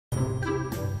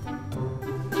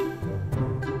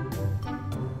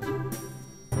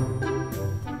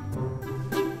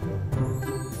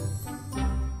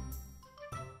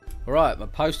Alright, my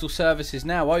postal service is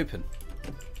now open.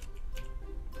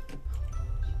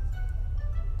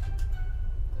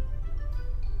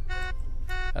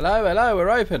 Hello, hello, we're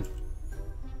open.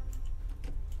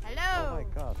 Hello. Oh my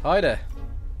god. Hi there.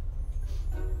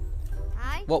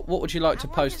 Hi. What would you like to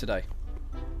post today?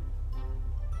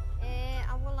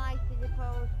 I would like to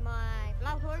post my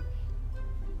blowtorch.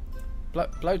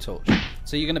 Blowtorch.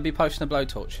 So you're going to be posting a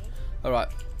blowtorch. Alright,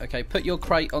 okay, put your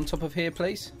crate on top of here,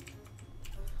 please.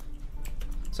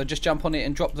 So just jump on it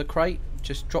and drop the crate.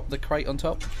 Just drop the crate on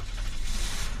top.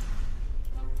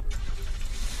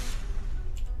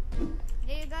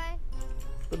 There you go.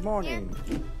 Good morning.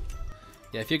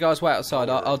 Yeah, if you guys wait outside,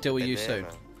 I'll deal with you soon.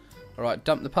 Alright,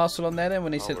 dump the parcel on there then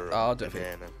when he said... Oh, I'll do it for you.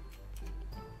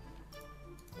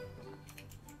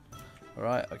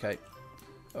 Alright, okay.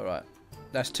 Alright.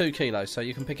 That's 2 kilos, so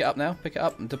you can pick it up now. Pick it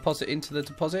up and deposit into the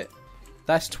deposit.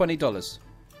 That's $20.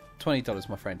 $20,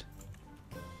 my friend.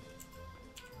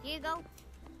 Here you go.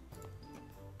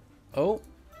 Oh.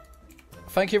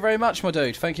 Thank you very much, my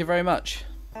dude. Thank you very much.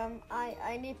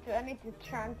 I need to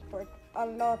transport a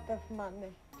lot of money.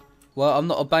 Well, I'm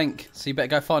not a bank, so you better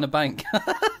go find a bank.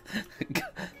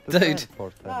 Dude.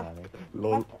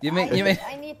 You mean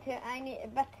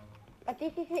but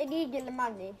this is illegal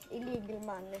money. Illegal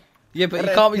money. Yeah, but you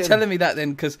can't be telling me that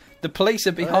then, because the police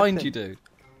are behind you, dude.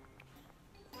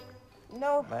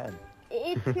 No, Man.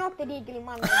 it's not illegal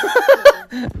money.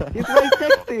 He's right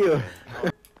next to you.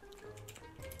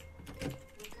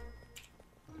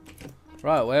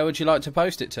 Right, where would you like to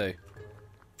post it to?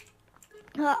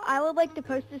 I would like to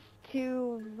post this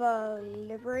to the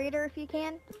Liberator if you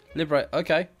can. Liberate.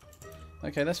 Okay.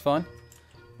 Okay, that's fine.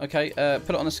 Okay,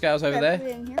 put it on the scales over there. Put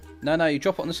it in here. No, you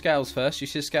drop it on the scales first. You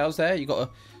see the scales there? You got to...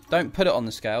 Don't put it on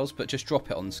the scales, but just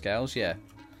drop it on the scales, yeah.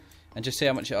 And just see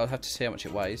how much... I'll have to see how much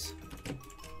it weighs.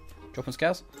 Drop on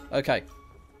scales? Okay.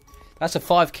 That's a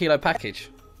 5 kilo package.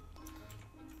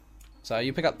 So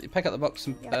you pick up the box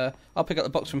and... I'll pick up the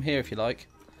box from here if you like.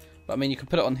 But I mean, you can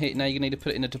put it on here. Now you need to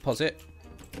put it in a deposit.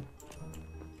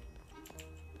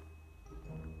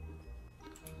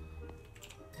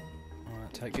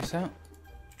 Alright, take this out.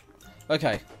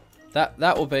 Okay.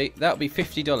 That'll be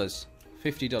 $50.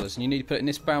 $50, and you need to put it in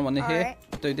this brown one here.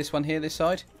 Right. Do this one here, this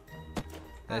side.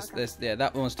 Yeah,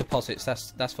 that one's deposits.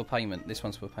 That's for payment. This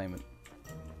one's for payment.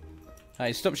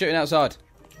 Hey, stop shooting outside.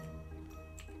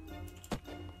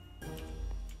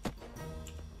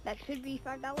 That should be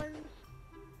 $5.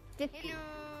 50.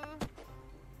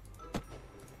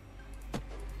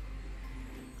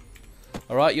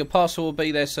 All right, your parcel will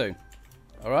be there soon.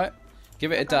 All right,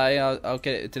 give it a day. I'll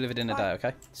get it delivered in a day.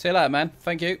 Okay. See you later, man.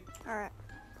 Thank you. All right.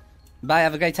 Bye.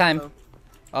 Have a great time. Hello.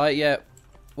 All right. Yeah.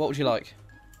 What would you like?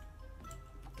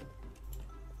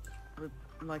 I would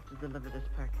like to deliver this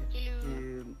package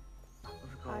to what's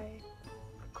it called?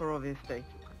 Korovia State.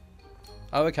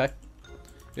 Oh, okay.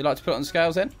 You'd like to put it on the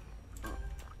scales then?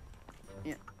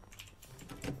 Yeah.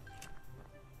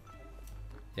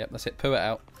 Yep, that's it. Poo it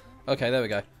out. Okay, there we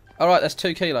go. All right, that's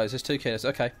 2 kilos. That's 2 kilos.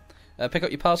 Okay. Pick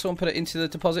up your parcel and put it into the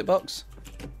deposit box.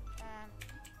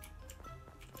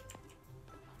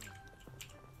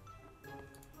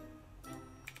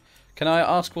 Can I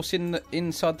ask what's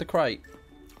inside the crate?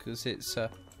 Because it's...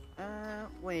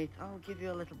 Wait, I'll give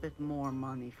you a little bit more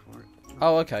money for it. No,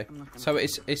 oh, okay. So pay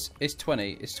it's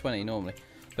 20. It's 20 normally.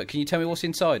 But can you tell me what's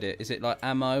inside it? Is it like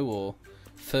ammo or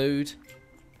food?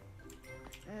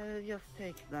 Just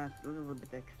take that a little bit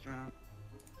extra.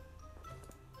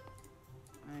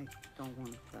 I don't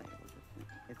want to say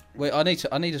what it's. Wait, I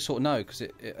need to sort of know because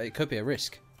it could be a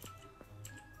risk.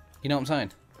 You know what I'm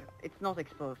saying? It's not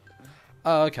exposed.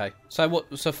 Oh, okay. So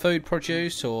what? So food,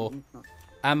 produce, or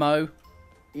ammo?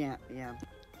 Yeah.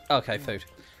 Okay, food.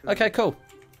 Okay, cool.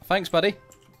 Thanks, buddy.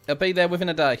 I'll be there within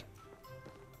a day.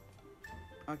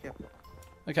 Okay.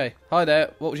 Okay. Hi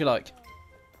there. What would you like?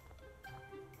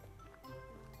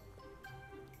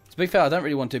 To be fair, I don't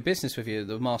really want to do business with you.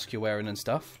 The mask you're wearing and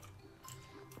stuff.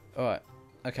 All right.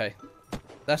 Okay.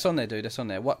 That's on there, dude. That's on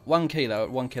there. 1 kilo.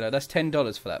 1 kilo. That's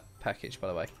 $10 for that package, by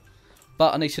the way.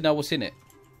 But I need to know what's in it.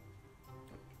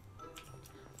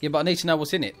 Yeah, but I need to know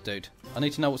what's in it, dude. I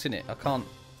need to know what's in it. I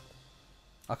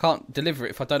can't deliver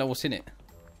it if I don't know what's in it.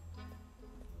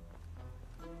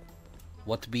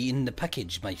 What be in the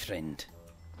package, my friend?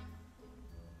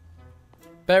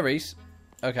 Berries?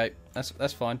 Okay,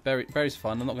 that's fine. Berries are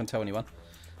fine. I'm not going to tell anyone.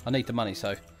 I need the money,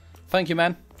 so... Thank you,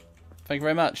 man. Thank you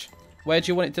very much. Where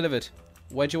do you want it delivered?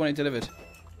 Where do you want it delivered?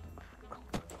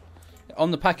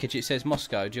 On the package it says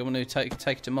Moscow. Do you want to take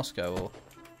it to Moscow, or...?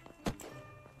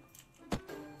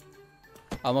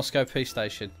 Oh, Moscow Police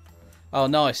Station. Oh,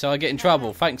 nice. So I get in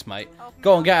trouble. Thanks, mate.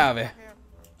 Go on, get out of here.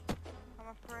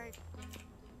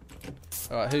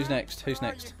 Alright, who's next? Who's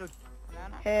next?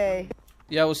 Hey.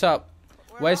 Yeah, what's up?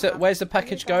 Where's the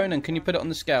package going, and can you put it on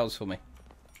the scales for me?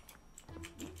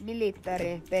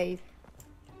 Military base.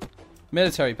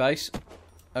 Military base?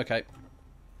 Okay.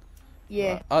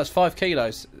 Yeah. Right. Oh, it's 5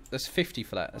 kilos. That's 50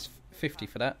 for that. That's 50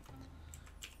 for that.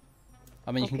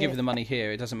 I mean, you can give her the money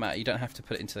here. It doesn't matter. You don't have to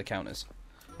put it into the counters.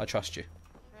 I trust you.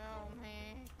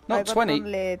 Not 20.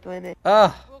 Only 20.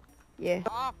 Ah. Yeah.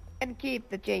 And keep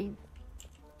the change.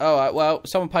 Alright, well,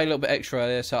 someone paid a little bit extra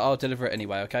earlier, so I'll deliver it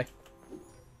anyway, okay?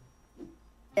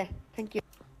 Yeah, thank you.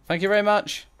 Thank you very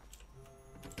much.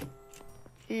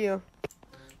 See you.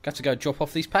 Got to go drop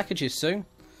off these packages soon.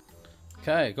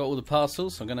 Okay, got all the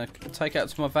parcels. I'm going to take out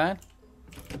to my van.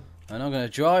 And I'm going to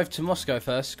drive to Moscow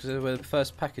first, because that's where the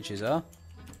first packages are.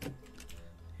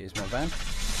 Here's my van.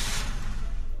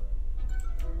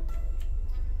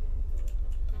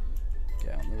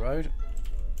 Get on the road.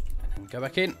 And then go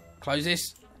back in. Close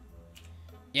this.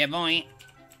 Yeah, boy.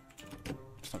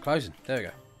 It's not closing. There we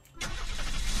go.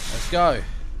 Let's go.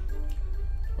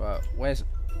 Right, where's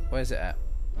it at?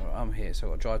 Right, I'm here, so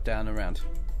I've got to drive down and around.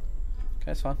 Okay,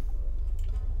 that's fine.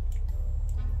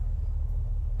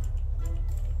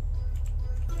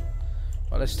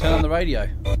 Right, let's turn on the radio.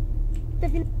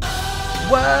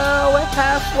 Whoa, we're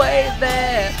halfway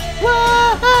there.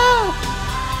 Whoa!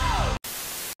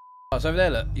 Oh, it's over there,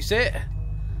 look. You see it?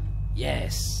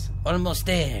 Yes. Almost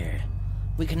there.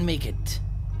 We can make it.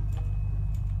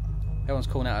 Everyone's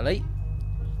calling out Elite.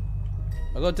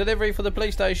 I got a delivery for the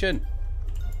police station.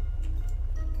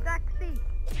 Taxi.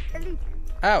 Elite.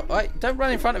 Ow, wait, don't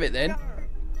run in front of it then.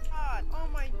 Oh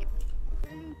my god.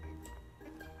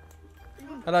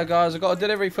 Hello guys, I got a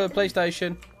delivery for the police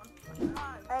station.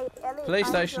 Hey, Ellie, Police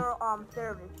station. Your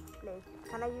service, please.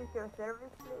 Can I use your service,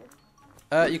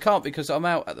 please? You can't because I'm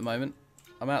out at the moment.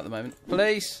 I'm out at the moment.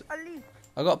 Police, Elite.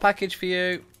 I got a package for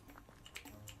you.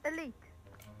 Elite.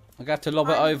 I'm gonna have to lob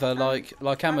it over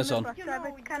like Amazon. Can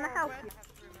I help you?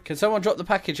 Can someone drop the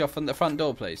package off on the front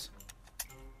door, please?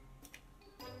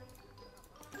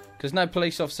 Because no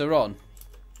police officer on.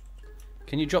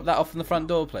 Can you drop that off on the front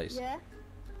door, please? Yeah.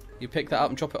 You pick that up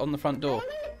and drop it on the front door.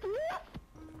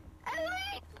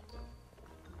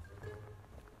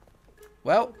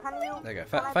 Well, there you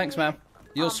go. Thanks, ma'am.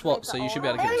 You're SWAT, so you should be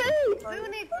able to give it to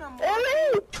me.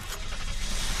 Elite.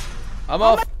 I'm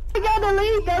off. I got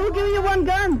Elite. I will give you one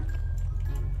gun.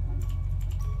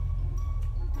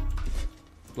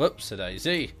 Whoops, a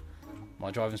daisy.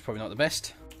 My driving's probably not the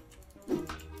best.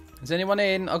 Is anyone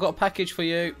in? I got a package for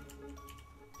you.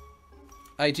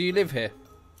 Hey, do you live here?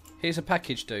 Here's a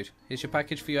package, dude. Here's your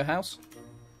package for your house.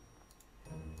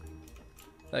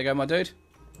 There you go, my dude.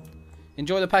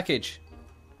 Enjoy the package.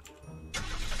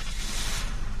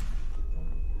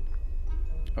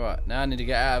 Alright, now I need to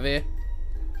get out of here.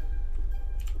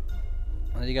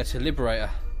 I need to go to Liberator.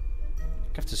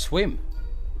 I have to swim.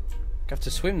 I have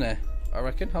to swim there, I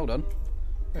reckon. Hold on.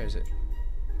 Where is it?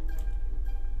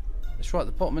 It's right at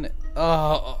the bottom, isn't it?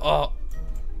 Oh.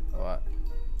 Alright.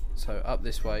 So up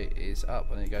this way is up.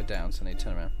 I need to go down, so I need to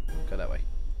turn around. Go that way.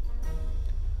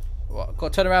 Right, I've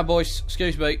got to turn around, boys.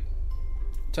 Excuse me.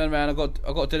 Turn around. I've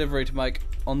got a delivery to make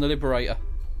on the Liberator.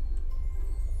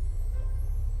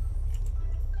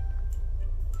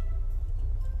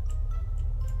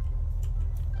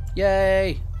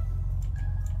 Yay!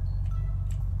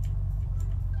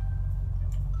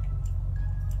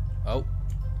 Oh,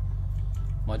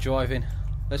 my driving.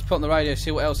 Let's put on the radio,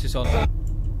 see what else is on.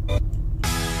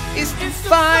 It's the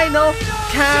final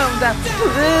countdown.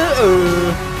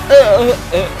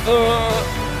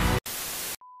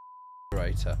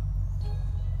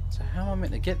 So how am I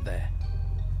meant to get there?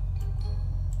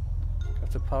 I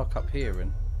have to park up here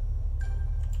and...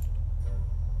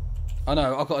 Oh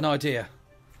no, I've got an idea.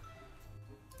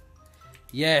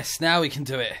 Yes, now we can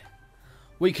do it.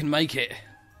 We can make it. Do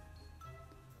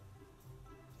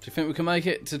you think we can make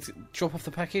it to drop off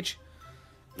the package?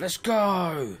 Let's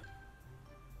go!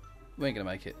 We ain't gonna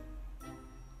make it.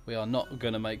 We are not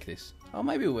gonna make this. Oh,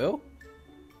 maybe we will.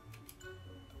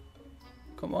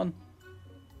 Come on.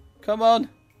 Come on.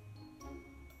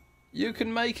 You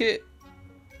can make it.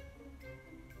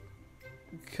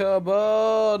 Come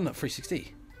on.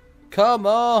 360. Come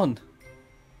on.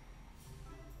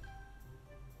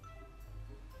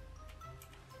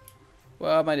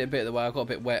 Well, I made it a bit of the way. I got a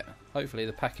bit wet. Hopefully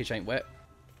the package ain't wet.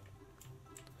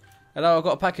 Hello, I've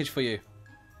got a package for you.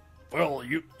 Well,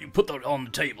 you put that on the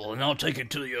table and I'll take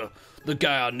it to the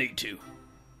guy I need to.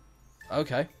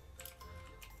 Okay.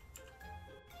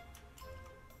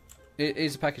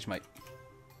 Here's the package, mate.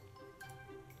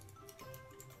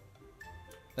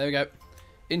 There we go.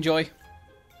 Enjoy.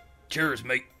 Cheers,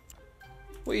 mate.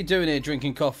 What are you doing here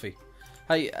drinking coffee?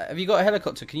 Hey, have you got a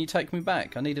helicopter? Can you take me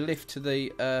back? I need a lift to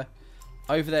the,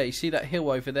 over there. You see that hill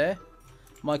over there?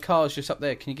 My car's just up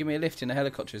there. Can you give me a lift in a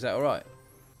helicopter? Is that alright?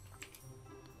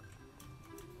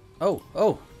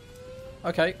 Oh.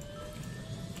 Okay.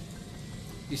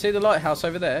 You see the lighthouse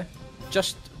over there?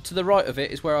 Just to the right of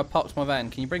it is where I parked my van.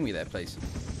 Can you bring me there, please?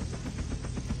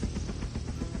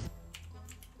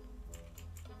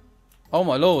 Oh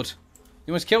my lord.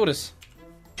 You almost killed us.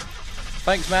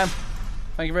 Thanks, ma'am.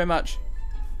 Thank you very much.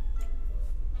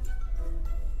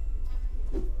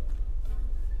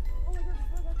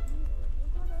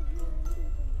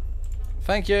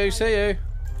 Thank you. See you.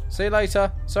 See you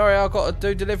later. Sorry, I've got to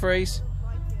do deliveries.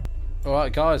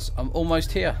 Alright, guys. I'm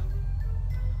almost here.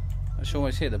 It's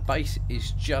almost here. The base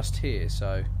is just here,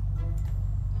 so...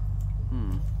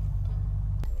 Don't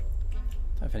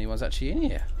know if anyone's actually in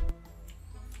here.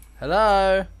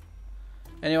 Hello?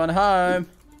 Anyone home?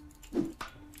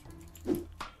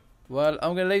 Well,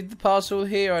 I'm going to leave the parcel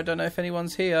here. I don't know if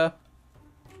anyone's here.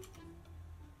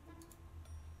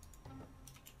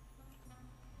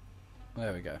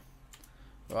 There we go.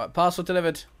 Right, parcel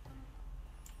delivered.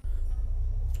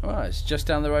 Alright, it's just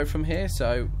down the road from here,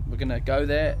 so we're going to go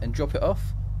there and drop it off.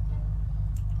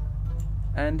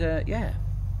 And, yeah.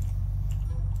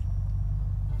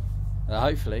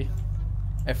 Hopefully,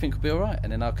 everything will be alright.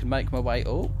 And then I can make my way...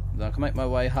 Oh, then I can make my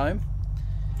way home.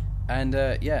 And,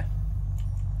 yeah.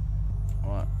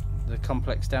 Alright, the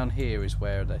complex down here is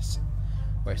where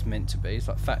it's meant to be. It's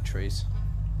like factories.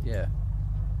 Yeah.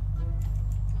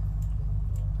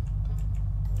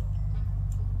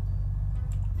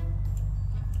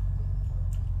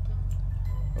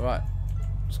 Right,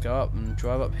 let's go up and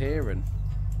drive up here and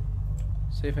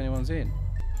see if anyone's in.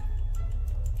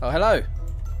 Oh, hello.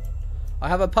 I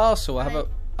have a parcel. I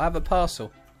have a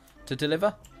parcel to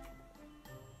deliver.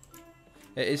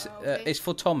 It is. Okay. It's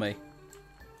for Tommy.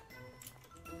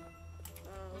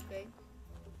 Okay.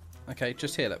 Okay,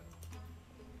 just here, look.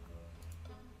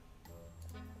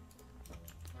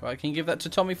 Right, can you give that to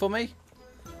Tommy for me?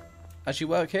 As you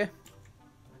work here.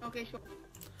 Okay, sure.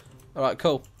 All right,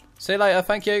 cool. See you later.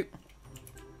 Thank you.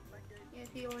 Yeah,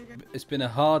 see you later. It's been a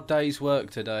hard day's work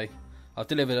today. I've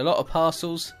delivered a lot of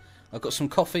parcels. I've got some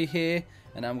coffee here,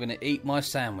 and I'm going to eat my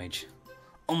sandwich.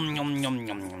 Yum, yum, yum,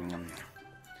 yum, yum.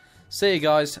 See you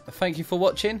guys. Thank you for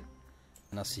watching,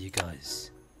 and I'll see you guys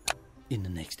in the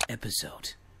next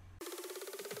episode.